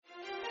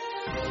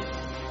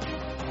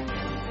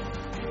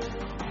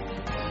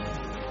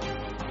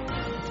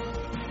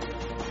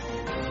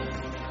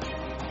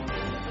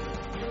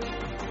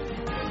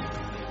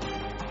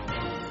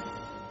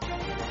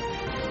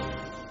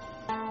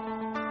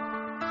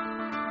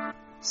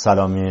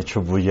سلامی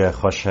چوبوی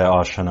خوش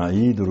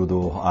آشنایی، درود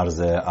و عرض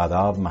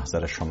ادب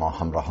محضر شما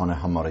همراهان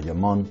همراه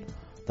من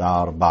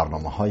در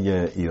برنامه‌های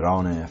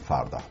ایران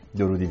فردا.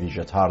 درودی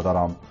ویژه تر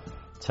دارم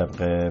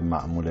طبق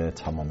معمول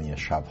تمامی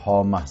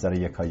شب‌ها محضر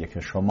یکایک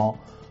شما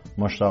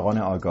مشتاقان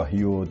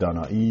آگاهی و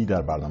دانایی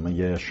در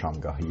برنامه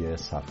شامگاهی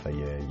صفحه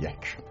 1.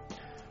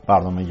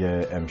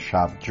 برنامه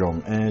امشب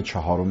جمعه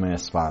 4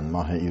 اسفند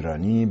ماه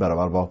ایرانی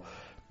برابر با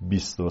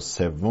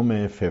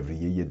 23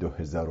 فوریه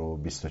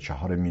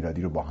 2024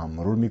 میلادی رو با هم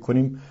مرور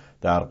میکنیم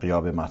در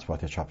غیاب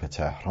مطبوعات چاپ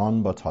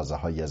تهران با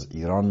تازه‌هایی از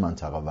ایران،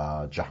 منطقه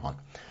و جهان.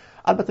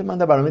 البته من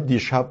در برنامه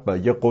دیشب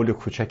یه قول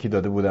کوچکی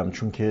داده بودم،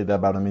 چون که در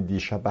برنامه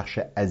دیشب بخش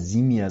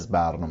عظیمی از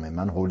برنامه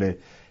من حول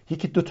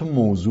یکی دو تا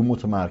موضوع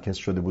متمرکز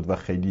شده بود و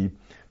خیلی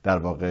در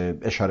واقع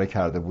اشاره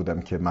کرده بودم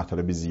که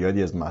مطالب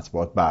زیادی از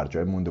مطبوعات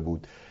برجای مونده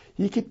بود.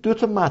 یکی دو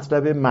تا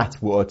مطلب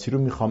مطبوعاتی رو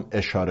میخوام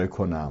اشاره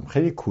کنم،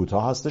 خیلی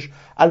کوتاه هستش،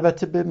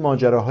 البته به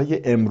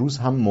ماجراهای امروز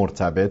هم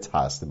مرتبط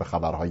هست، به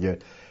خبرهای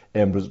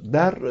امروز.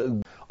 در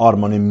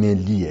آرمان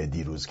ملی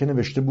دیروز که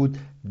نوشته بود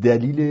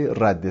دلیل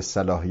رد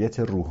صلاحیت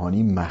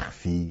روحانی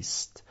مخفی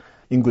است،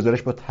 این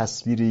گزارش با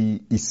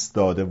تصویری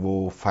ایستاده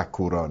و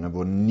فکورانه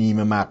و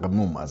نیمه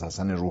مغموم از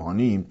حسن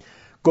روحانی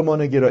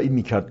گمانه گرایی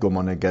میکرد،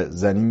 گمانه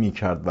زنی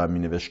میکرد و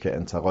مینوشت که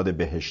انتقاد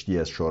بهشتی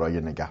از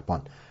شورای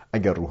نگهبان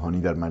اگر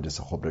روحانی در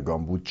مجلس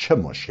خبرگان بود چه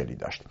مشکلی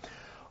داشت.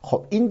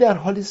 خب این در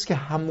حالی است که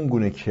همون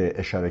گونه که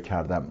اشاره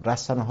کردم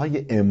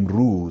رسانه‌های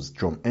امروز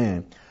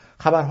جمعه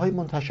خبرهای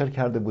منتشر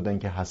کرده بودند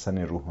که حسن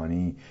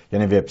روحانی،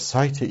 یعنی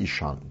وبسایت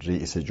ایشان،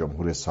 رئیس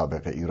جمهور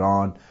سابق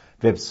ایران،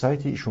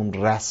 وبسایت ایشون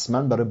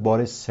رسما برای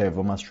بار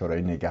سوم از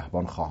شورای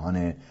نگهبان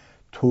خواهان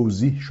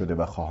توضیح شده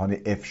و خواهان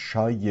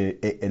افشای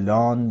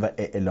اعلان و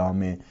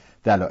اعلام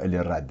دلایل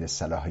رد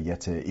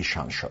صلاحیت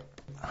ایشان شد.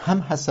 هم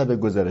حسب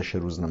گزارش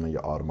روزنامه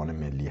آرمان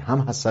ملی،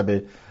 هم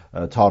حسب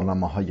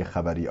تارنامه‌های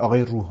خبری،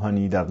 آقای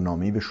روحانی در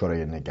نامه‌ای به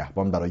شورای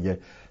نگهبان برای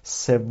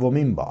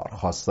سومین بار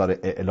خواستار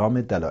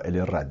اعلام دلایل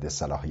رد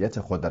صلاحیت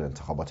خود در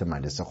انتخابات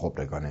مجلس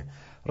خبرگان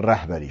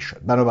رهبری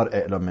شد. بنابر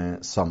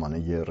اعلام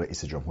سامانه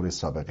رئیس جمهور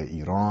سابق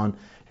ایران،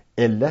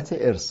 علت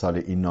ارسال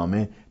این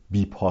نامه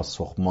بی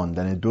پاسخ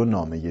ماندن 2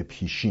 نامه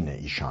پیشین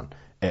ایشان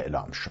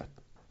اعلام شد.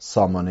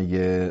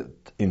 سامانه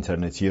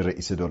اینترنتی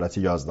رئیس دولت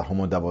 11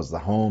 و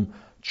 12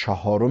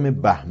 4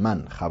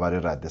 بهمن خبر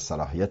رد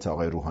صلاحیت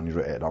آقای روحانی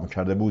رو اعلام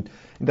کرده بود.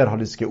 این در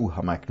حالی است که او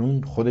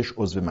همکنون خودش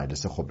عضو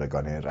مجلس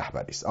خبرگان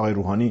رهبری است. آقای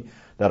روحانی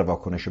در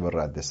واکنش به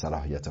رد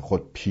صلاحیت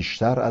خود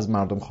پیشتر از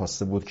مردم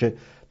خواسته بود که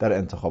در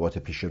انتخابات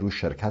پیش رو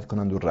شرکت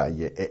کنند و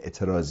رأی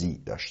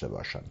اعتراضی داشته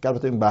باشند.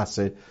 البته این بحث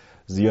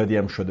زیادی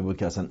هم شده بود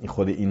که اصلا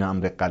خود این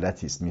امر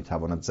غلطی است،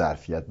 میتواند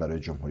ظرفیت برای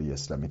جمهوری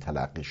اسلامی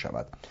تلقی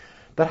شود.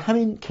 در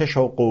همین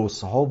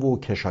کشاقوس‌ها و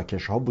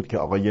کشاکش‌ها بود که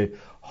آقای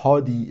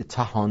هادی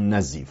طحان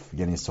نظیف،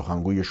 یعنی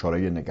سخنگوی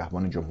شورای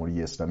نگهبان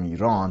جمهوری اسلامی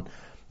ایران،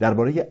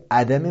 درباره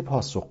عدم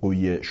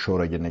پاسخگویی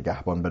شورای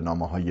نگهبان به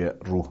نامه‌های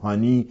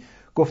روحانی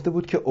گفته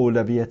بود که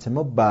اولویت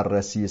ما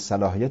بررسی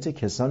صلاحیت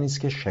کسانی است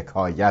که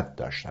شکایت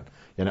داشتند.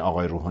 یعنی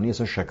آقای روحانی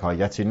اصلا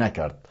شکایتی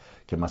نکرد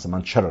که مثلا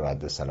من چرا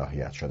رد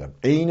صلاحیت شدم.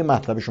 عین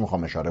مطلبش رو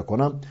میخوام اشاره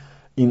کنم.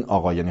 این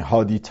آقا یعنی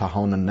هادی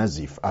طحان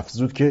نظیف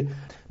افزود که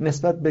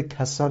نسبت به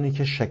کسانی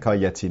که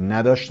شکایتی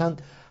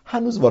نداشتند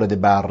هنوز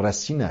وارد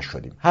بررسی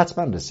نشدیم،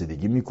 حتما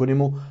رسیدگی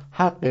میکنیم و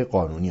حق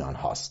قانونی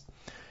آنهاست.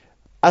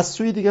 از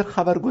سوی دیگر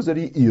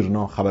خبرگزاری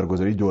ایران،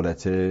 خبرگزاری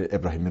دولت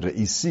ابراهیم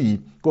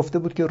رئیسی، گفته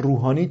بود که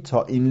روحانی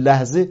تا این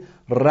لحظه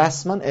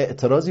رسما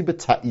اعتراضی به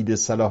تایید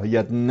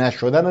صلاحیت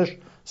نشدنش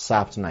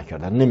ثبت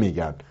نکردن،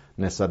 نمیگن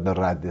نسبت به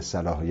رد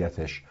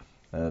صلاحیتش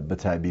به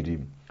تعبیری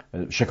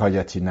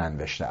شکایتی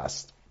ننوشته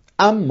است.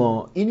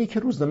 اما اینی که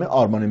روزنامه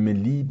آرمان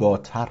ملی با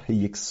طرح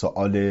یک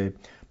سوال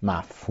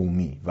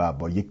مفهومی و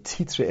با یک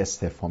تیتر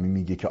استفهامی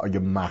میگه که آیا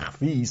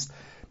مخفی است،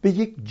 به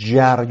یک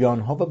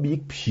جریان‌ها و به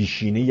یک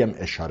پیشینه‌ای هم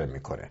اشاره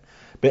میکنه،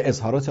 به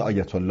اظهارات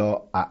آیت الله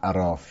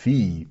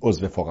اعرافی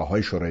عضو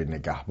فقهای شورای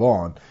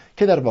نگهبان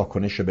که در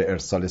واکنش به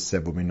ارسال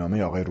سومین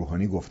نامه آقای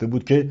روحانی گفته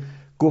بود که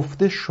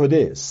گفته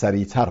شده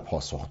سریعتر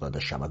پاسخ داده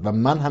شود و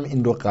من هم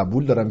این رو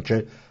قبول دارم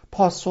که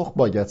پاسخ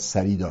باید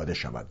سریع داده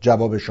شود.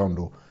 جوابشان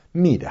رو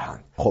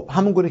میدهند. خب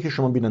همون گونه که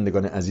شما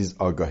بینندگان عزیز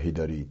آگاهی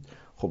دارید،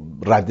 خب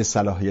رد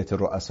صلاحیت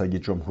رؤسای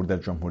جمهور در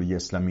جمهوری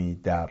اسلامی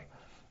در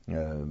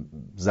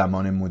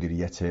زمان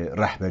مدیریت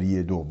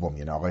رهبری دوم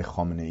یعنی آقای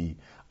خامنه‌ای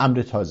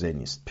امر تازه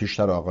نیست.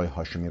 پیشتر آقای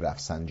هاشمی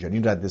رفسنجانی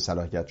رد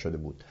صلاحیت شده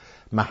بود،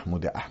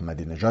 محمود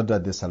احمدی نژاد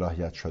رد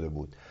صلاحیت شده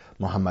بود،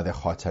 محمد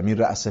خاتمی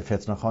رأس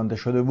فتنه خوانده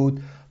شده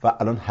بود و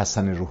الان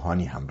حسن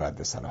روحانی هم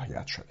رد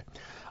صلاحیت شده.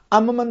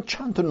 اما من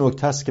چند تا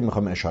نکته است که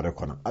میخوام اشاره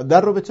کنم.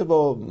 در رابطه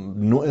با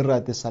نوع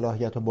رد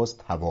صلاحیت باز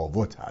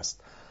تفاوت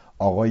هست.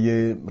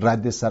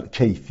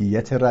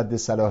 کیفیت رد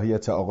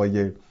صلاحیت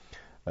آقای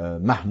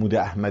محمود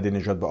احمدی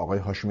نژاد با آقای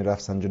هاشمی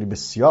رفسنجانی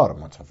بسیار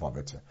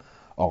متفاوته.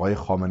 آقای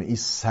خامنه‌ای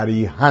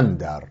صریحاً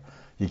در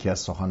یکی از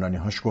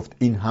سخنرانی‌هاش گفت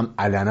این هم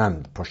علناً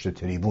پشت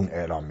تریبون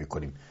اعلام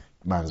می‌کنیم،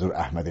 منظور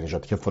احمدی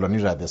نژاد، که فلانی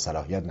رد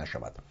صلاحیت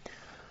نشود.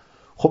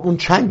 خب اون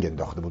چنگ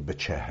انداخته بود به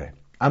چهره.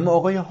 اما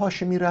آقای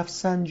هاشمی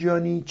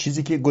رفسنجانی،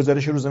 چیزی که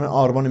گزارش روزنامه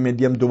آرمان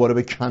ملی هم دوباره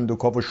به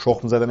کندوکاو و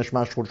شخم زدنش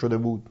مشغول شده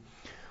بود،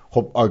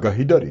 خب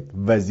آگاهی دارید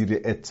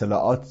وزیر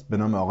اطلاعات به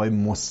نام آقای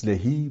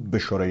مصلحی به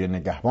شورای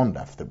نگهبان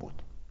رفته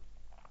بود،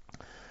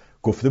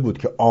 گفته بود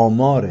که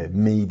آمار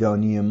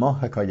میدانی ما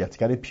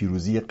حکایتگر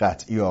پیروزی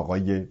قطعی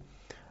آقای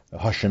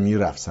هاشمی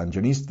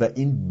رفسنجانی است و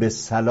این به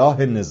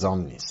صلاح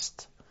نظام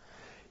نیست.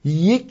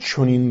 یک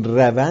چنین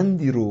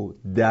روندی رو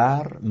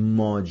در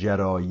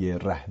ماجرای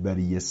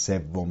رهبری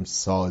سوم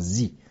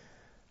سازی،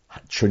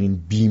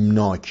 چنین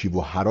بیمناکی و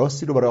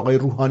هراسی رو برای آقای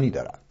روحانی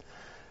دارن.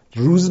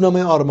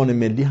 روزنامه آرمان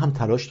ملی هم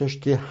تلاش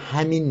داشت که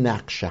همین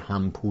نقش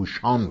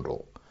همپوشان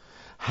رو،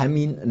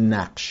 همین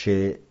نقش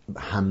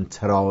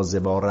همتراز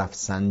با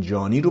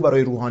رفسنجانی رو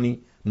برای روحانی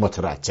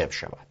مترتب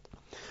شود.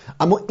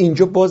 اما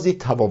اینجا باز یک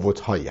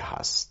تفاوت‌هایی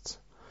هست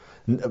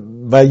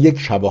و یک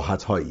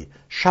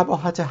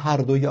شباهت هر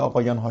دوی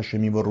آقایان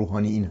هاشمی و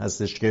روحانی این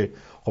هستش که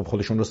خب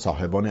خودشون رو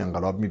صاحبان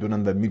انقلاب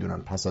میدونن و میدونن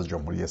پس از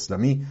جمهوری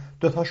اسلامی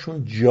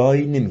دوتاشون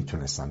جایی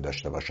نمیتونستن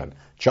داشته باشن،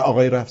 چه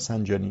آقای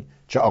رفسنجانی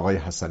چه آقای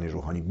حسنی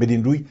روحانی.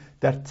 بدین روی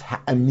در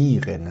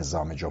تعمیق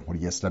نظام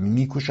جمهوری اسلامی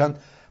میکوشند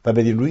و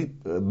بدین روی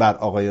بر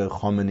آقای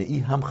خامنه‌ای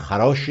هم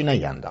خراشی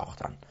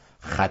نینداختن،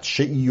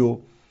 خدشه‌ای و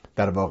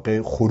در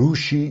واقع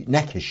خروشی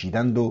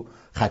نکشیدند و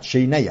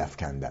خدشه‌ای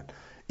نیفکندند.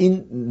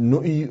 این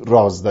نوعی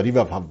رازداری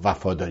و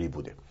وفاداری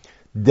بوده.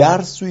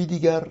 در سوی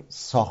دیگر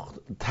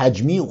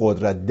تجمیع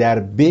قدرت در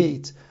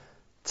بیت،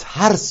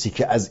 ترسی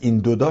که از این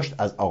دو داشت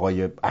از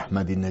آقای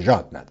احمدی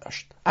نژاد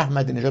نداشت.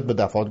 احمدی نژاد به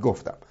دفعات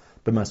گفتم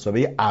به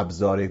مثابه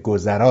ابزار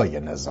گذرای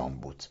نظام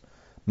بود،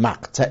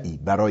 مقطعی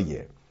برای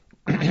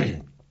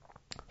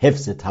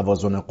حفظ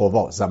توازن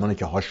قوا. زمانی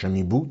که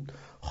هاشمی بود،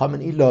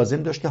 خامنه‌ای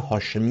لازم داشت که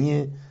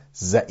هاشمی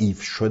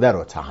ضعیف شده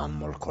رو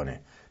تحمل کنه،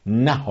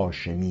 نه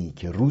هاشمی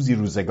که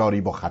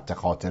روزگاری با خط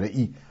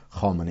خاطره‌ای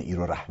خامنه‌ای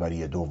رو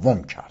رهبری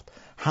دوم کرد.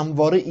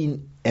 همواره این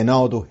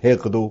عناد و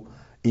حقد و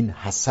این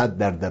حسد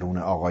در درون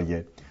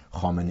آقای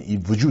خامنه‌ای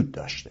وجود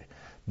داشته.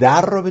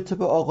 در رابطه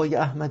با آقای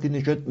احمدی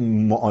نژاد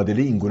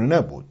معادله اینگونه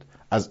نبود.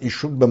 از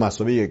ایشون به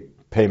مثابه یک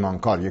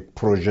پیمانکار، یک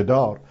پروژه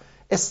دار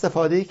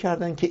استفاده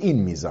کردن که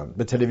این میزان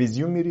به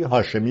تلویزیون میری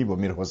هاشمی و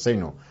میر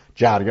حسین و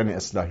جریان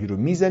اصلاحی رو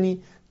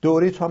میزنی،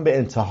 دوره تو هم به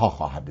انتها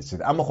خواهد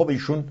رسید. اما خب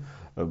ایشون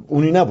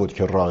اونی نبود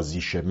که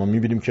راضی شه. ما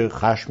میبینیم که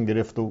خشم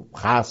گرفت و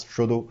خسب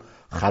شد و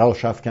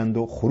خراش افکند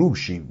و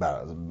خروشی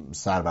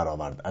سر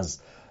برآورد از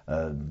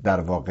در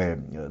واقع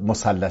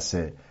مثلث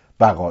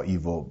بقایی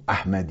و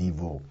احمدی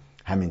و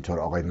همینطور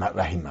آقای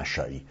رحیم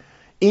مشایی.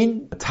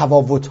 این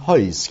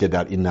تفاوت‌هایی است که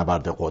در این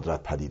نبرد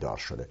قدرت پدیدار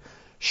شده.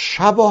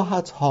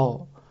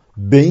 شباهت‌ها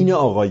بین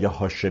آقای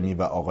هاشمی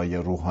و آقای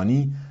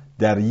روحانی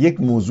در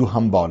یک موضوع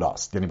هم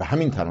بالاست، یعنی به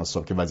همین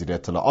تناسب که وزیر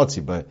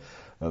اطلاعاتی به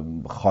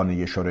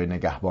خانه شورای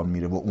نگهبان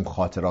میره و اون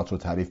خاطرات رو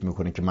تعریف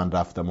میکنه که من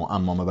رفتم و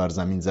عمامه بر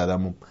زمین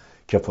زدم و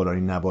که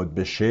فلانی نباد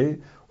بشه،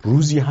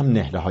 روزی هم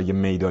نهله های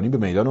میدانی به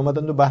میدان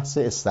اومدند و بحث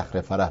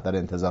استخر فرح در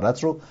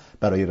انتظارات رو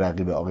برای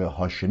رقیب آقای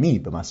هاشمی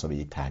به مثابه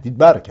یک تهدید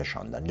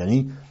برکشاندن.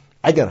 یعنی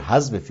اگر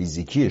حذف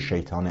فیزیکی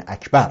شیطان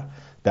اکبر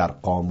در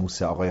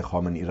قاموس آقای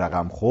خامنه‌ای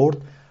رقم خورد،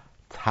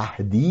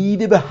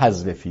 تهدید به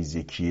حذف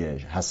فیزیکی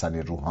حسن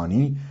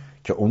روحانی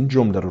که اون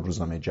جمله رو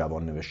روزنامه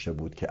جوان نوشته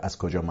بود که از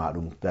کجا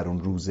معلوم در اون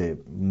روز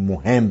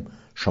مهم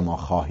شما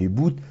خواهی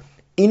بود،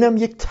 اینم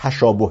یک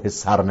تشابه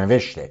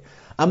سرنوشته.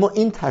 اما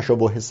این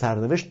تشابه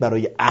سرنوشت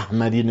برای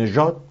احمدی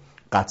نژاد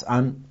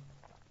قطعاً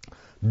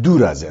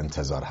دور از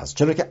انتظار هست،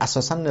 چرا که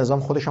اساساً نظام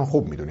خودش هم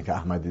خوب میدونه که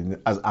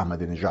از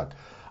احمدی نژاد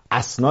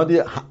اسناد،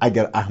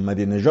 اگر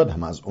احمدی نژاد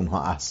هم از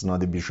اونها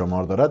اسناد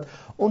بیشمار دارد،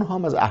 اونها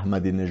هم از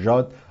احمدی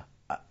نژاد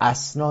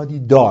اسنادی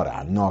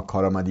دارن،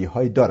 ناکارآمدی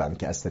هایی دارن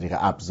که از طریق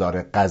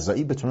ابزار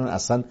قضایی بتونن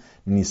اصلا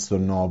نیست و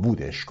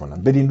نابودش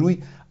کنن. بدین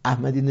روی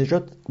احمدی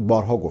نژاد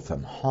بارها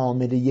گفتم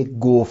حامل یک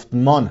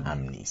گفتمان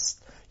هم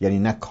نیست، یعنی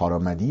نه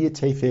کارآمدی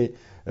طیف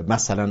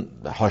مثلا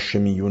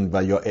هاشمیون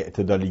و یا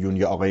اعتدالیون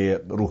یا آقای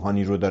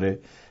روحانی رو داره،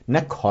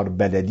 نه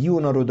کاربلدی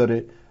اونا رو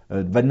داره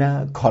و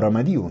نه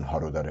کارآمدی اونها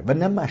رو داره و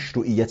نه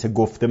مشروعیت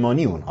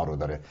گفتمانی اونها رو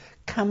داره.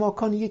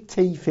 کماکان یک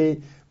طیف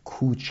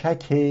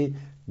کوچک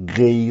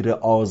غیر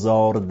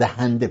آزار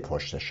دهنده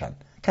پشتشن،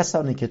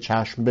 کسانی که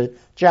چشم به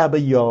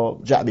جعبه یا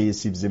جعبه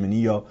سیب زمینی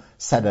یا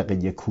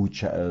صدقه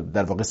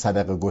در واقع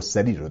صدقه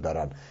گستری رو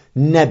دارن،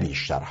 نه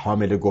بیشتر.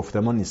 حامل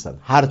گفتمان نیستن.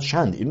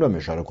 هرچند این رو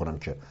اشاره کنم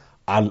که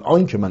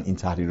الان که من این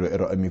تحریر رو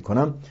ارائه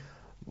میکنم،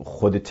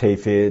 خود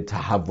طیف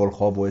تحول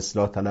خواه و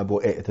اصلاح طلب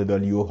و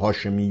اعتدالی و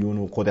هاشمیون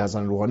و خود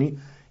حسن روحانی،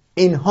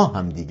 اینها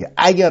هم دیگه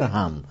اگر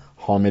هم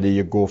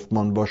حامل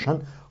گفتمان باشن،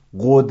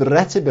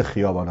 قدرت به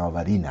خیابان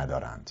آوری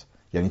ندارند.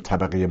 یعنی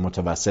طبقه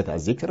متوسط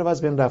از یک طرف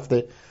از بین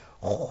رفته،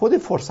 خود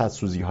فرصت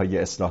سوزی های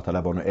اصلاح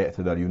طلبان و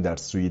اعتدالیون در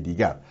سوی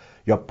دیگر،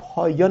 یا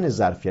پایان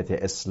ظرفیت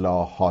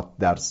اصلاحات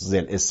در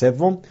ضلع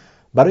سوم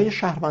برای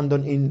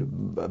شهروندان این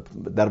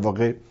در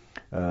واقع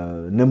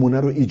نمونه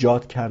رو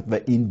ایجاد کرد و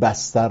این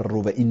بستر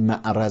رو و این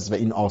معرض و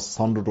این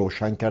آستان رو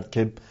روشن کرد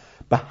که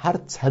به هر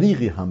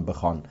طریقی هم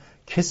بخوان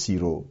کسی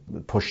رو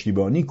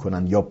پشتیبانی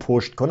کنن یا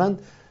پشت کنن،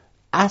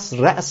 از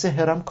رأس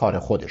هرم کار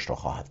خودش رو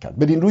خواهد کرد.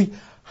 بدین روی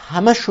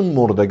همشون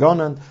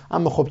مردگانند،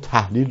 اما خب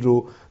تحلیل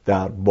رو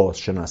در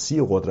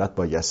بازشناسی قدرت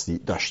بایستی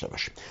داشته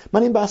باشیم.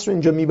 من این بحث رو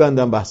اینجا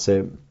میبندم. بحث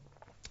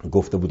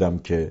گفته بودم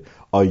که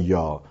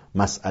آیا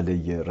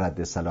مسئله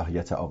رد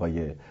صلاحیت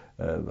آقای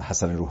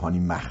حسن روحانی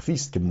مخفی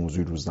است که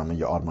موضوع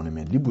روزنامه آرمان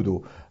ملی بود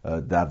و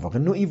در واقع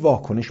نوعی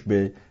واکنش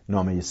به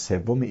نامه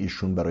سوم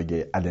ایشون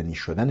برای علنی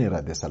شدن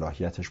رد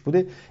صلاحیتش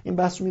بوده. این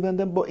بحث رو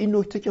میبندم با این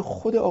نکته که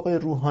خود آقای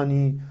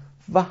روحانی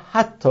و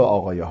حتی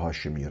آقای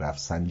هاشمی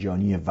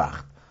رفسنجانی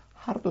وقت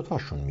هر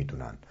دوتاشون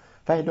میدونن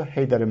و الا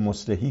حیدر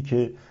مصلحی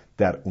که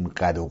در اون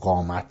قد و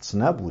قامت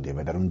نبوده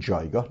و در اون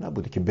جایگاه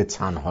نبوده که به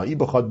تنهایی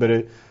بخواد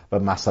بره و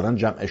مثلا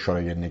جمع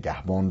شورای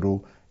نگهبان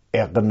رو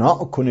اقناع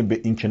کنه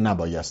به این که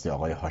نبایستی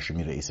آقای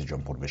هاشمی رئیس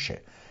جمهور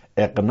بشه،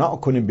 اقناع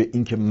کنه به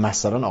این که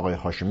مثلا آقای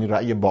هاشمی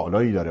رأی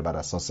بالایی داره بر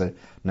اساس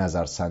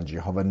نظرسنجی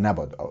ها و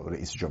نباید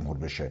رئیس جمهور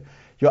بشه.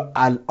 یا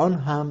الان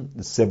هم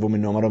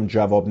سومین نامه رو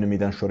جواب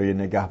نمیدن شورای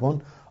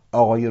نگهبان.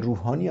 آقای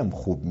روحانی هم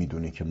خوب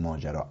میدونه که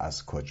ماجرا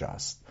از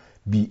کجاست.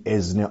 بی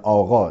اذن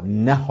آقا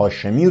نه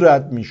هاشمی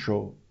رد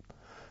میشه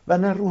و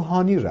نه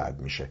روحانی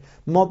رد میشه.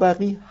 ما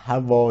بقی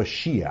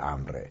حواشی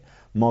امره،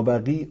 ما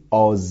بقی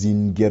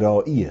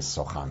آذینگرایی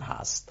سخن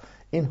هست.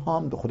 اینها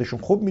هم خودشون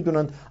خوب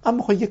میدونن،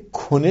 اما خب یک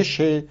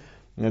کنش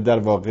در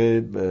واقع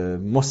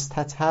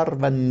مستتر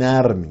و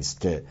نرمی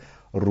است که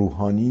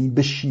روحانی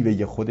به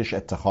شیوه خودش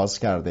اتخاذ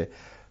کرده.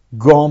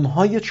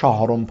 گام‌های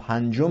چهارم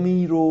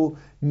پنجمی رو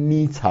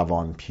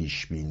میتوان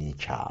پیش بینی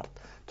کرد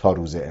تا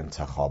روز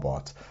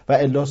انتخابات و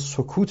الا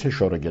سکوت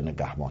شورای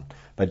نگهبان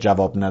و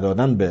جواب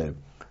ندادن به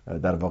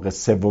در واقع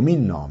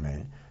سومین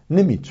نامه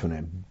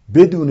نمیتونه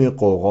بدون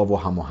قوقا و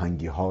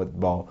هماهنگی ها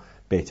با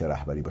بیت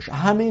رهبری باشه.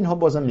 همه اینها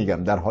بازم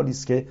میگم در حالی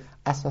است که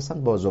اساساً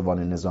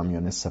بازوان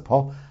نظامیان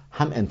سپاه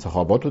هم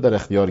انتخابات رو در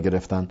اختیار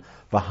گرفتن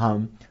و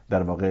هم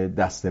در واقع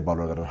دست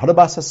بالا دارن. حالا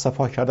بحث از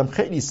سپاه کردم،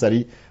 خیلی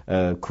سریع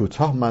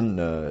کوتاه من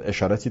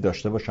اشارتی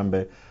داشته باشم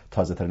به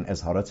تازه ترین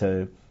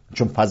اظهارات،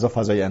 چون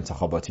فضای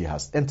انتخاباتی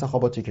هست،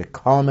 انتخاباتی که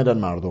کاملا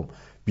مردم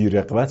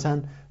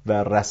بی‌رغبتن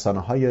و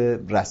رسانه‌های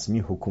رسمی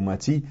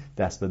حکومتی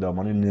دست به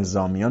دامان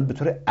نظامیان به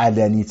طور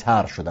علنی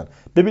تر شدن.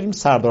 ببینیم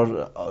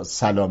سردار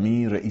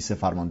سلامی رئیس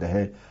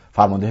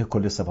فرمانده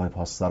کل سپاه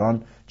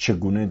پاسداران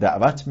چگونه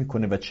دعوت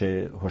میکنه و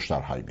چه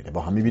هشدارهایی میده.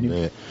 با هم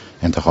میبینیم.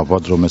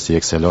 انتخابات رو مثل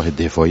یک سلاح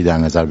دفاعی در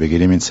نظر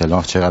بگیریم. این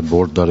سلاح چقدر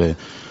برد داره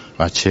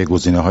و چه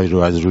گزینه‌هایی رو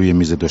از روی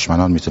میز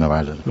دشمنان میتونه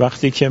برداره.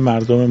 وقتی که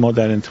مردم ما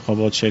در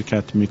انتخابات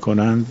شرکت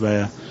میکنند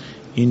و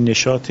این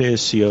نشاط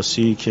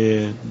سیاسی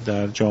که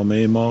در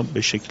جامعه ما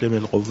به شکل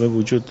بالقوه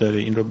وجود داره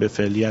این رو به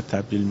فعلیت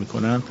تبدیل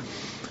میکنن،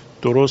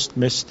 درست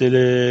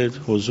مثل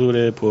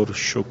حضور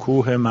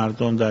پرشکوه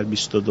مردم در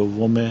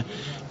 22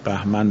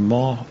 بهمن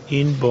ماه،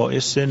 این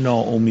باعث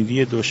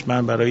ناامیدی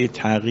دشمن برای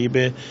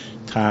تعقیب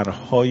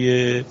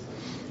طرح‌های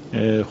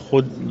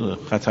خود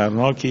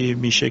خطرناکی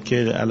میشه که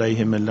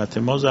علیه ملت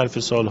ما ظرف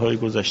سالهای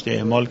گذشته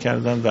اعمال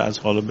کردن و از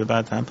حالا به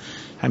بعد هم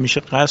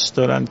همیشه قصد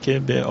دارن که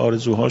به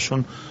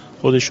آرزوهاشون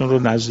خودشون رو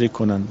نزدیک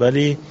کنن.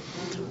 ولی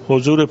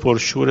حضور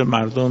پرشور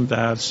مردم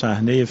در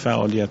صحنه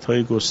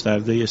فعالیت‌های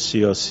گسترده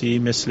سیاسی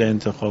مثل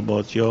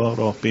انتخابات یا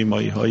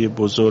راهپیمایی‌های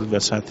بزرگ و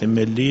سطح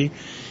ملی،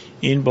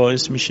 این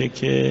باعث میشه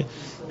که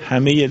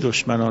همه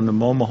دشمنان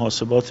ما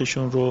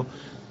محاسباتشون رو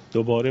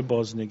دوباره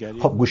بازنگری.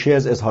 خب گوشه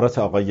از اظهارات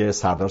آقای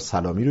سردار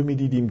سلامی رو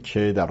میدیدیم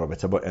که در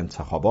رابطه با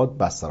انتخابات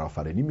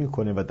بسترآفرینی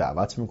میکنه و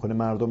دعوت میکنه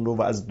مردم رو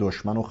و از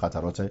دشمن و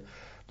خطرات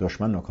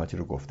دشمن نکاتی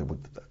رو گفته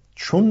بود.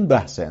 چون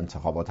بحث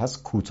انتخابات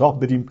هست کوتاه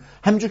بریم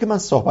همینجور که من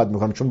صحبت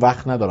میکنم، چون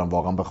وقت ندارم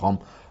واقعا بخوام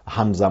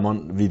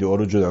همزمان ویدیو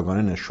رو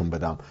جداگانه نشون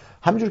بدم.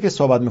 همینجور که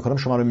صحبت میکنم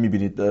شما رو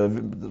میبینید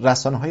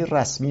رسانه‌های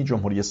رسمی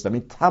جمهوری اسلامی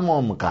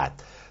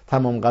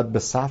تمام قد به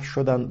صف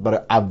شدن. برای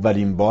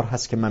اولین بار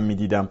هست که من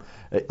میدیدم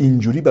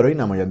اینجوری برای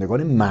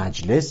نمایندگان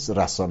مجلس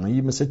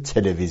رسانه‌ای مثل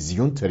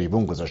تلویزیون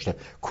تریبون گذاشته.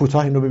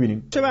 کوتاه این رو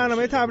ببینیم. چه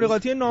برنامه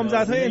تبلیغاتی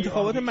نامزدهای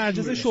انتخابات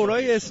مجلس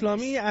شورای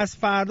اسلامی از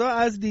فردا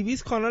از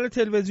 200 کانال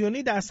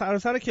تلویزیونی در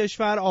سراسر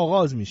کشور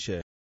آغاز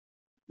میشه.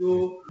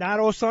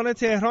 در استان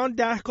تهران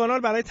 10 کانال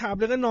برای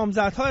تبلیغ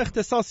نامزدها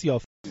اختصاص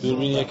یافت.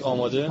 دوربین یک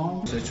آماده، 3-4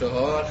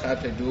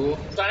 خط 2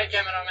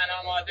 کامرامن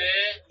آماده،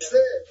 3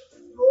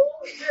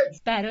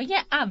 برای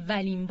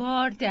اولین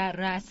بار در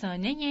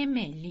رسانه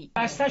ملی.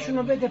 بسته‌شون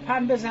رو بده،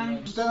 پن بزن.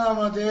 دوستان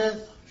آماده،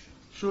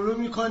 شروع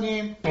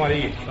میکنیم.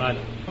 بله. فقط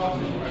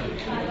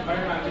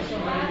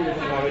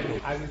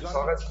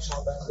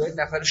شما باید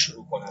نفر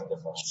شروع کننده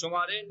باشه.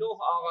 شماره 9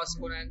 آغاز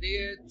کننده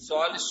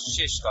سوال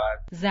 6 خواهد.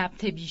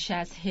 ضبط بیش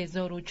از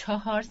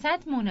 1400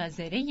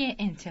 مناظره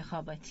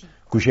انتخاباتی.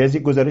 گوشه از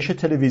یک گزارش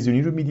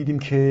تلویزیونی رو می‌دیدیم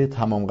که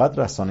تمام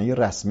قدر رسانه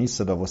رسمی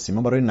صدا و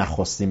سیما برای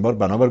نخستین بار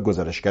بنابر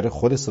گزارشگر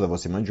خود صدا و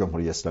سیما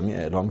جمهوری اسلامی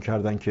اعلام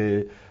کردند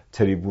که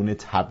تریبون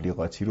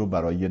تبلیغاتی رو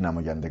برای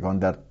نمایندگان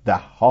در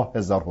ده‌ها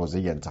هزار حوزه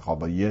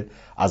انتخاباتی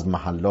از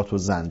محلات و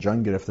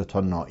زنجان گرفته تا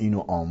نائین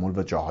و آمل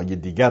و جاهای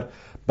دیگر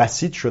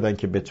بسیط شدن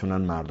که بتونن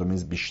مردم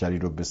بیشتری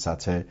رو به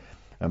سطح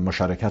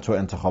مشارکت و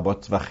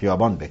انتخابات و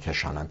خیابان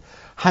بکشانند.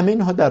 همه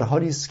اینها در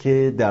حالی است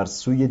که در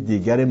سوی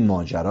دیگر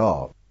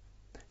ماجرا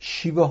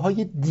شیوه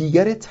های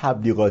دیگر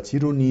تبلیغاتی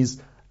رو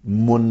نیز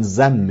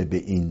منضم به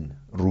این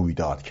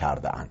رویداد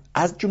کرده‌اند.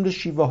 از جمله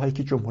شیوه هایی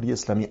که جمهوری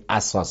اسلامی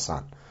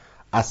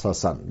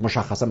اساساً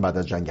مشخصاً بعد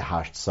از جنگ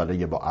 8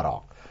 ساله با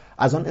عراق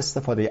از آن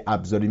استفاده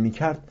ابزاری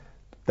می‌کرد،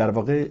 در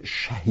واقع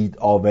شهید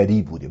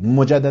آوری بوده.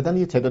 مجدداً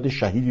یه تعداد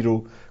شهیدی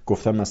رو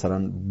گفتم،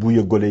 مثلا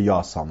بوی گل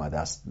یاس آمده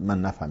است.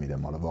 من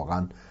نفهمیدم حالا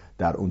واقعاً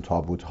در اون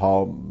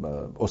تابوت‌ها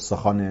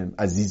استخوان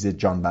عزیز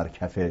جان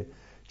برکف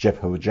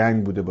جبهه و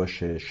جنگ بوده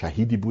باشه،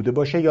 شهیدی بوده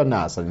باشه یا نه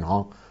اصلا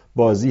اینها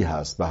بازی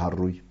هست. به هر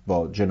روی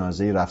با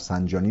جنازه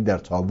رفسنجانی در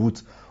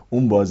تابوت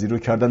اون بازی رو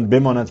کردن،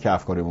 بماند که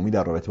افکار عمومی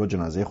در رابطه با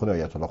جنازه خود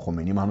آیت الله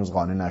خمینی هنوز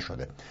قانع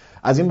نشده.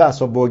 از این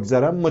بحثا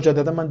بگذرم،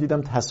 مجددا من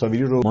دیدم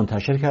تصاویری رو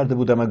منتشر کرده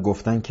بودم و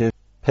گفتن که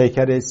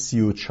پیکر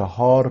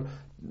 34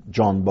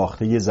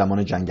 جانباخته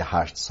زمان جنگ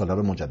 8 ساله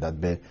رو مجدد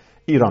به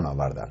ایران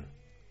آوردن.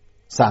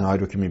 صحنه‌هایی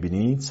رو که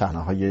می‌بینید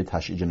صحنه‌های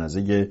تشییع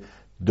جنازه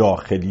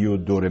داخلی و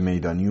دور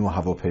میدانی و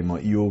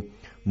هواپیمایی و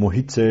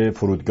محیط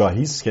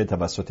فرودگاهی است که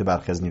توسط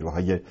برخی از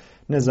نیروهای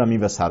نظامی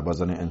و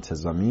سربازان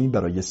انتظامی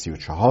برای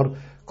 34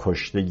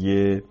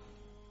 کشته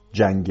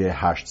جنگ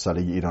 8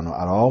 ساله ایران و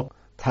عراق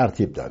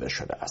ترتیب داده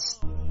شده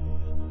است.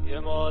 یه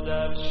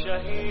مادر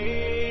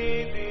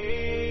شهیدی،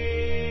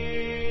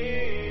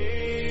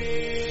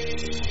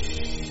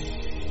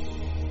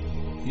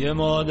 یه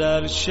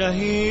مادر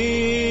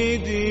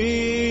شهیدی،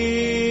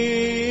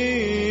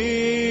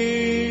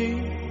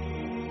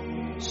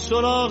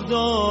 سراغ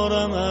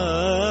دارم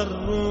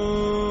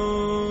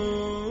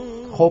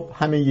خب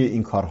همه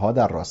این کارها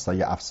در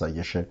راستای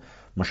افزایش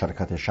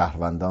مشارکت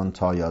شهروندان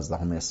تا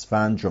 11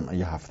 اسفند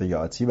جمعه هفته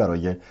آتی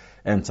برای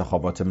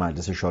انتخابات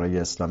مجلس شورای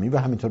اسلامی و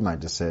همینطور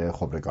مجلس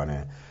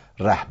خبرگان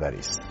رهبری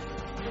است.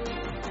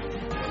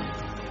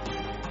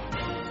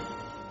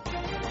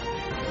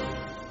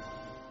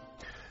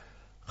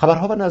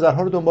 خبرها و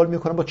نظرها رو دنبال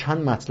می‌کنم با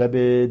چند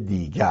مطلب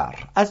دیگر،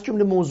 از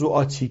جمله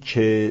موضوعاتی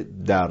که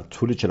در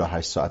طول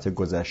 48 ساعت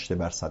گذشته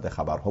بر صد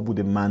خبرها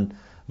بوده. من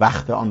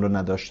وقت آن رو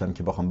نداشتم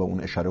که بخوام به اون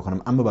اشاره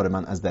کنم، اما برای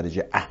من از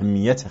درجه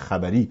اهمیت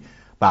خبری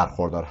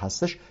برخوردار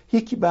هستش.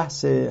 یکی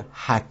بحث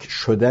هک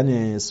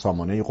شدن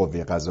سامانه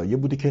قوه قضاییه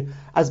بوده که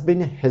از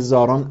بین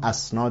هزاران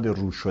اسناد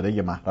رو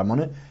شده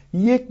محرمانه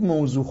یک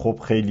موضوع خب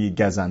خیلی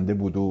گزنده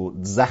بود و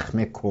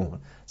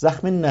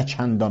زخم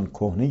نچندان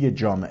کهنه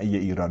جامعه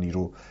ایرانی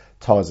رو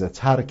تازه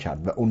تر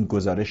کرد و اون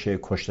گزارش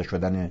کشته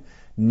شدن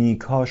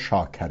نیکا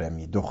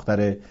شاکرمی،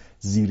 دختر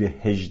زیر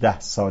 18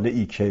 ساله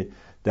ای که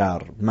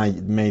در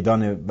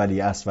میدان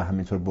ولیعصر و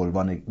همینطور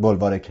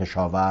بلوار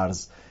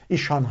کشاورز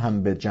ایشان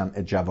هم به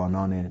جمع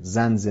جوانان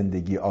زن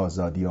زندگی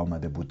آزادی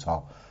آمده بود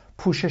تا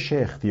پوشش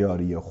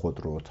اختیاری خود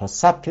رو، تا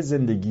سبک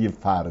زندگی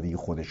فردی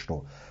خودش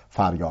رو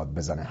فریاد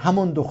بزنه.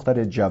 همون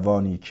دختر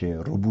جوانی که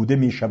ربوده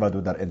می شود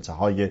و در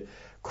انتهای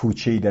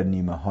کوچه‌ای در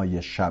نیمه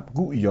های شب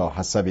گویا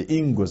حسب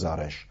این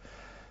گزارش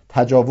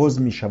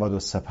تجاوز می شود و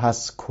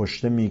سپس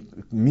کشته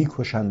می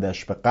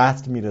کشندش، به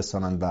قتل می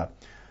رسانند و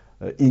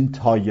این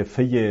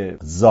طایفه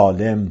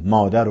ظالم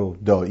مادر و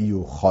دایی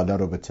و خاله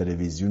رو به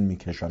تلویزیون می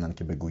کشانند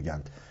که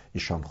بگویند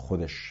ایشان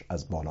خودش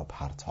از بالا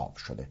پرتاب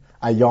شده.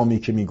 ایامی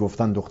که می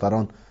گفتند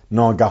دختران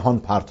ناگهان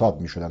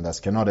پرتاب می شدند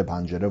از کنار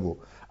پنجره و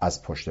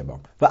از پشت بام.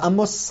 و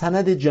اما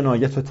سند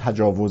جنایت و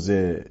تجاوز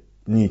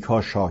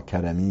نیکا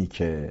شاکرمی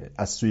که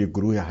از سوی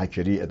گروه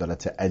هکری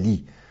عدالت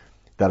علی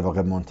در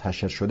واقع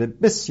منتشر شده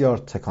بسیار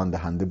تکان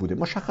دهنده بوده.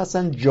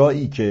 مشخصا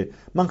جایی که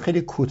من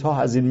خیلی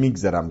کوتاه از این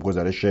میگذرم،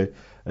 گزارش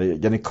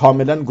یعنی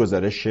کاملا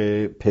گزارش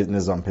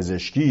نظام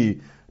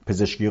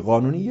پزشکی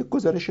قانونی یک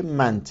گزارش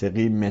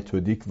منطقی،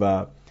 متدیک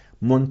و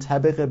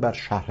منطبق بر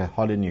شرح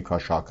حال نیکا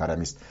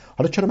شاکرمی است.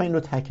 حالا چرا من این رو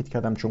تاکید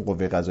کردم؟ چون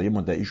قوه قضاییه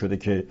مدعی شده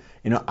که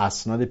اینا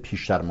اسناد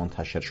پیشتر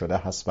منتشر شده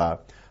هست و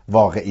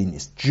واقعی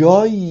نیست.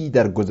 جایی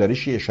در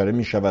گزارشی اشاره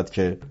می شود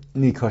که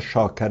نیکا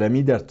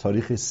شاکرمی در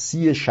تاریخ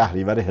 30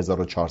 شهریور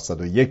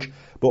 1401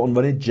 به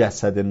عنوان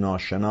جسد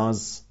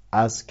ناشناس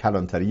از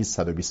کلانتری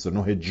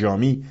 129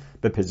 جامی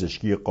به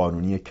پزشکی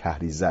قانونی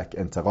کهریزک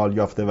انتقال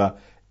یافته و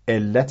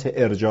علت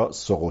ارجاع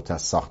سقوط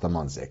از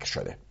ساختمان ذکر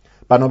شده.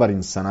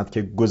 بنابراین سند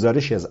که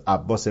گزارشی از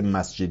عباس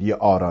مسجدی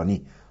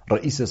آرانی،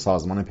 رئیس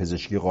سازمان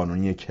پزشکی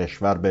قانونی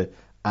کشور، به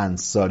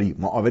انصاری،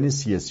 معاون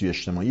سیاسی و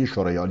اجتماعی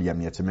شورای عالی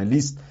امنیت ملی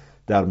است،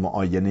 در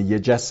معاینه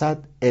جسد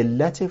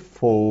علت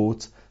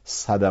فوت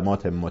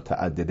صدمات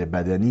متعدد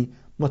بدنی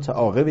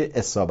متعاقب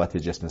اصابت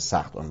جسم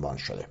سخت عنوان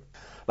شده.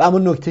 و اما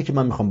نکته که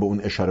من میخوام به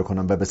اون اشاره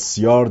کنم و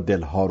بسیار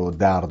دلها رو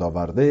درد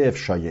آورده،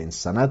 افشای این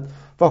سند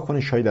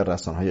واکنش‌هایی در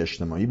رسانه‌های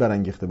اجتماعی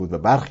برانگیخته بود و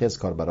برخی از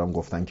کاربران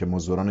گفتند که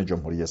مزدوران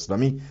جمهوری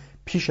اسلامی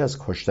پیش از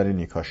کشتن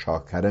نیکا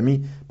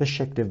شاکرمی به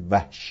شکل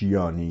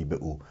وحشیانه‌ای به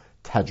او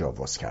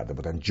تجاوز کرده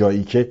بودند،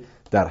 جایی که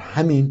در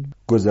همین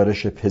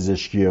گزارش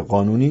پزشکی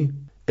قانونی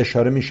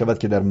اشاره می شود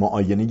که در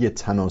معاینه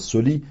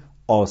تناسلی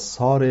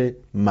آثار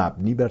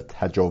مبنی بر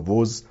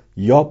تجاوز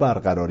یا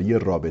برقراری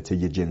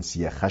رابطه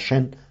جنسی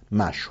خشن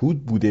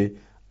مشهود بوده،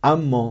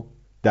 اما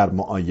در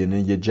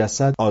معاینه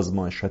جسد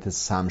آزمایشات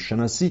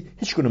سمشناسی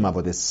هیچگونه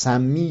مواد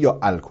سمی یا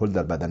الکل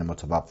در بدن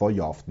متوفا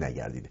یافت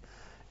نگردیده.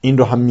 این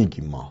رو هم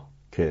میگیم ما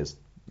که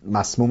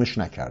مسمومش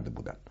نکرده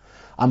بودن،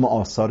 اما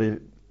آثار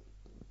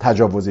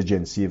تجاوز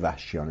جنسی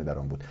وحشیانه در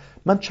آن بود.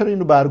 من چرا این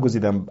رو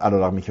برگزیدم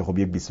علیرغمی که خب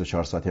یک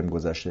 24 ساعتی هم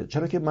گذشته؟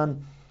 چرا که من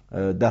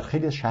در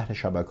خیلی شهر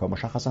شبکه‌ها،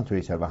 مشخصا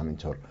توییتر و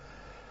همینطور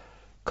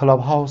کلاب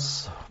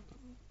هاوس،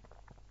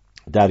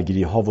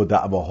 درگیری ها و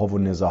دعواها و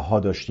نزاعها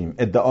داشتیم.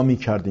 ادعا می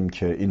کردیم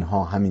که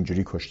اینها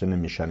همینجوری کشته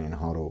نمیشن،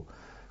 اینها رو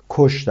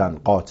کشتن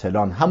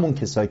قاتلان، همون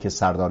کسایی که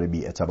سردار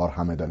بی اعتبار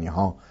همدانی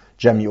ها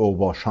جمعی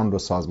اوباشان رو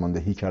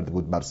سازماندهی کرده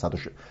بود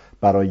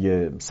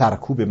برای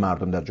سرکوب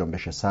مردم در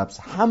جنبش سبز،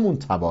 همون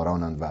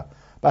تبارانند و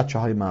بچه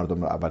های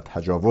مردم رو اول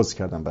تجاوز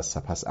کردن و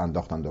سپس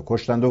انداختند و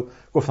کشتند و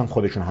گفتن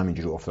خودشون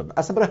همینجوری افتادن.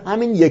 اصلا برای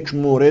همین یک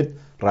مورد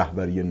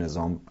رهبری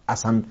نظام،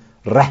 اصلا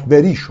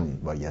رهبریشون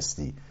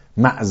بایستی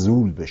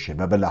معزول بشه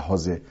و به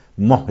لحاظ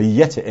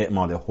ماهیت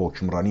اعمال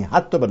حکمرانی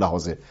حتی به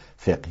لحاظ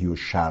فقهی و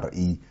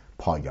شرعی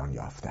پایان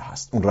یافته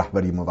هست. اون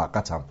رهبری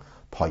موقت هم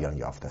پایان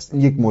یافته است.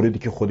 این یک موردی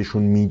که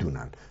خودشون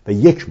میدونن و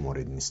یک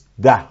مورد نیست،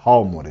 10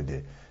 مورد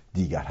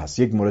دیگر هست.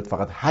 یک مورد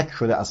فقط حک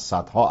شده از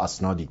صدها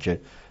اسنادی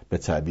که به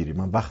تعبیری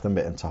من وقتم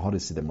به انتها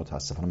رسیده،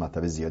 متاسفانه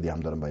مطلب زیادی هم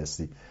دارم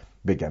بایستی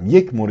بگم.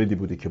 یک موردی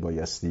بوده که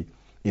بایستی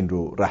این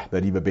رو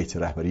رهبری و بیت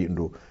رهبری این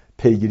رو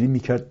پیگیری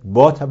میکرد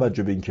با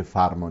توجه به اینکه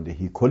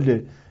فرماندهی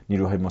کل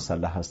نیروهای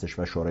مسلح هستش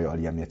و شورای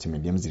عالی امنیت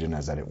ملی هم زیر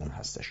نظر اون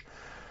هستش.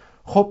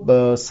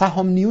 خب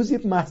سهام نیوز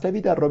یک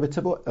مطلبی در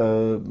رابطه با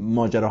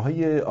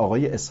ماجراهای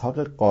آقای اسحاق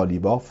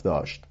قالیباف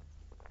داشت،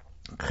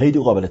 خیلی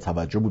قابل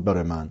توجه بود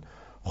برای من.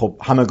 خب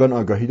همگان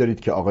آگاهی دارید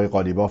که آقای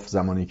قالیباف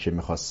زمانی که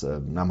میخواست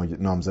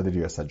نامزد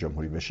ریاست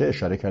جمهوری بشه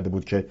اشاره کرده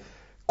بود که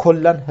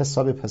کلا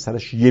حساب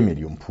پسرش 1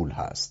 میلیون پول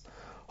هست.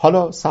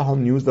 حالا سهام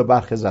نیوز و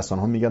برخی از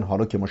رسانه‌ها میگن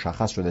حالا که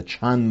مشخص شده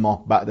چند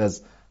ماه بعد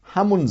از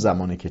همون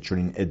زمانی که چون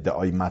این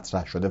ادعای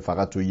مطرح شده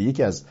فقط توی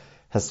یکی از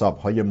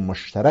حسابهای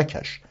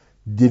مشترکش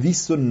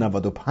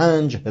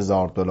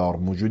 295,000 دلار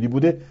موجودی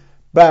بوده،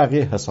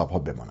 بقیه حسابها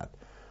بماند.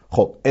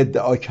 خب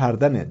ادعا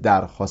کردن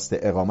درخواست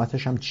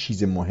اقامتش هم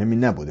چیز مهمی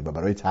نبوده و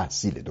برای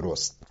تحصیل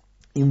درست.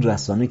 این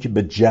رسانه که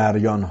به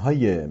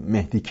جریانهای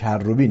مهدی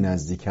کروبی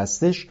نزدیک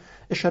هستش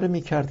اشاره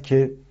میکرد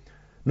که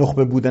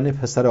نخبه بودن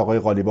پسر آقای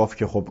قالیباف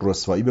که خب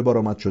رسوایی به بار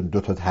آمد چون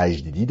 2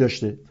 تجدیدی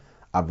داشته.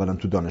 اولا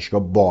تو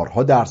دانشگاه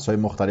بارها درس‌های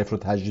مختلف رو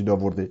تجدید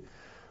آورده،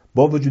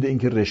 با وجود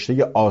اینکه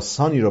رشته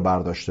آسانی رو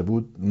برداشته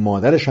بود.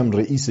 مادرش هم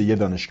رئیس یه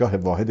دانشگاه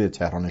واحد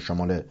تهران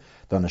شمال،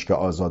 دانشگاه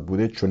آزاد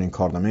بوده، چون این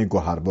کارنامه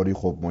گوهرباری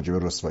خب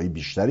موجب رسوایی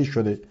بیشتری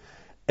شده.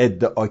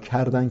 ادعا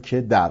کردن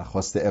که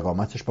درخواست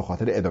اقامتش به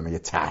خاطر ادامه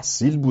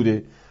تحصیل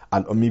بوده،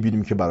 الان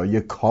می‌بینیم که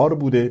برای کار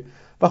بوده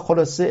و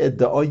خلاصه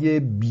ادعای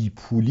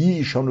بیپولی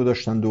ایشان رو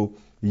داشتند و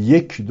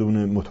 1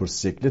 دونه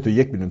موتورسیکلت و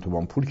 1 میلیون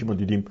تومان پول که ما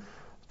دیدیم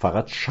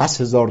فقط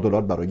 60,000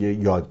 دلار برای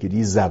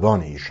یادگیری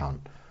زبان ایشان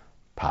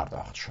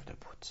پرداخت شده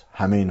بود.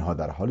 همه اینها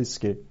در حالی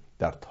است که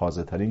در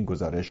تازه ترین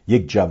گزارش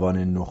یک جوان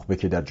نخبه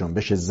که در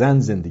جنبش زن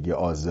زندگی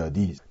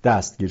آزادی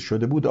دستگیر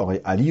شده بود، آقای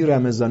علی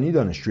رمضانی،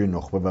 دانشجوی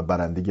نخبه و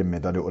برنده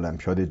مدال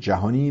المپیاد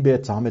جهانی، به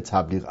اتهام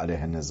تبلیغ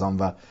علیه نظام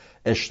و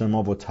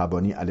اجتماع و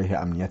تبانی علیه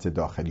امنیت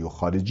داخلی و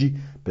خارجی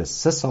به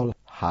 3 سال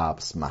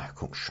حبس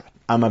محکوم شد.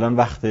 عملاً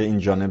وقت این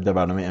جانب در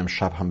برنامه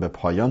امشب هم به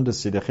پایان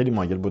رسیده. خیلی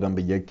مایل بودم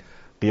به یک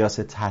قیاس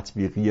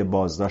تطبیقی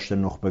بازداشت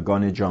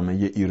نخبگان جامعه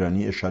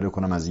ایرانی اشاره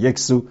کنم از یک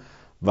سو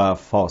و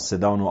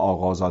فاسدان و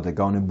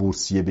آقازادگان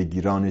بورسیه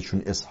بگیران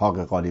چون اسحاق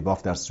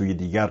قالیباف در سوی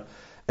دیگر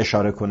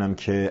اشاره کنم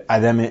که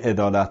عدم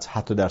عدالت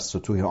حتی در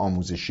سطوح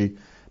آموزشی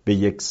به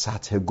یک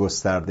سطح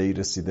گسترده‌ای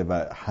رسیده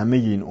و همه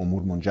این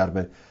امور منجر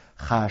به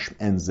خشم،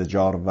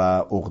 انزجار و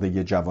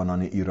عقده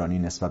جوانان ایرانی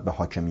نسبت به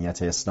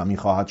حاکمیت اسلامی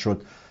خواهد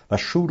شد و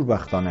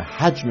شوربختانه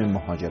حجم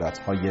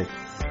مهاجرت‌های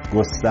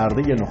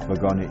گسترده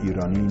نخبگان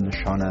ایرانی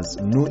نشان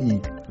از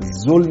نوعی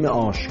ظلم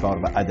آشکار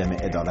و عدم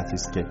عدالتی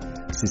است که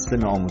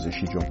سیستم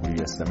آموزشی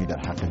جمهوری اسلامی در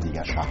حق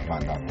دیگر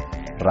شهروندان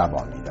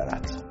روا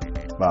می‌دارد.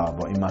 و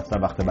با این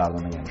مطلب وقت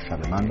برنامه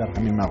امشب من در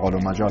همین مقال و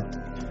مجال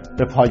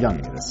به پایان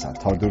می‌رسد.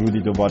 تا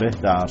درودی دوباره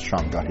در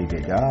شامگاهی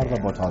دیگر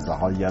و با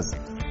تازه‌هایی از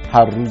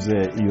هر روز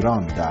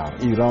ایران در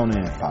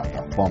ایران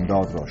فردا.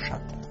 بامداد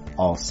روشن،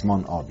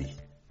 آسمان آبی.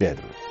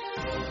 بدرود.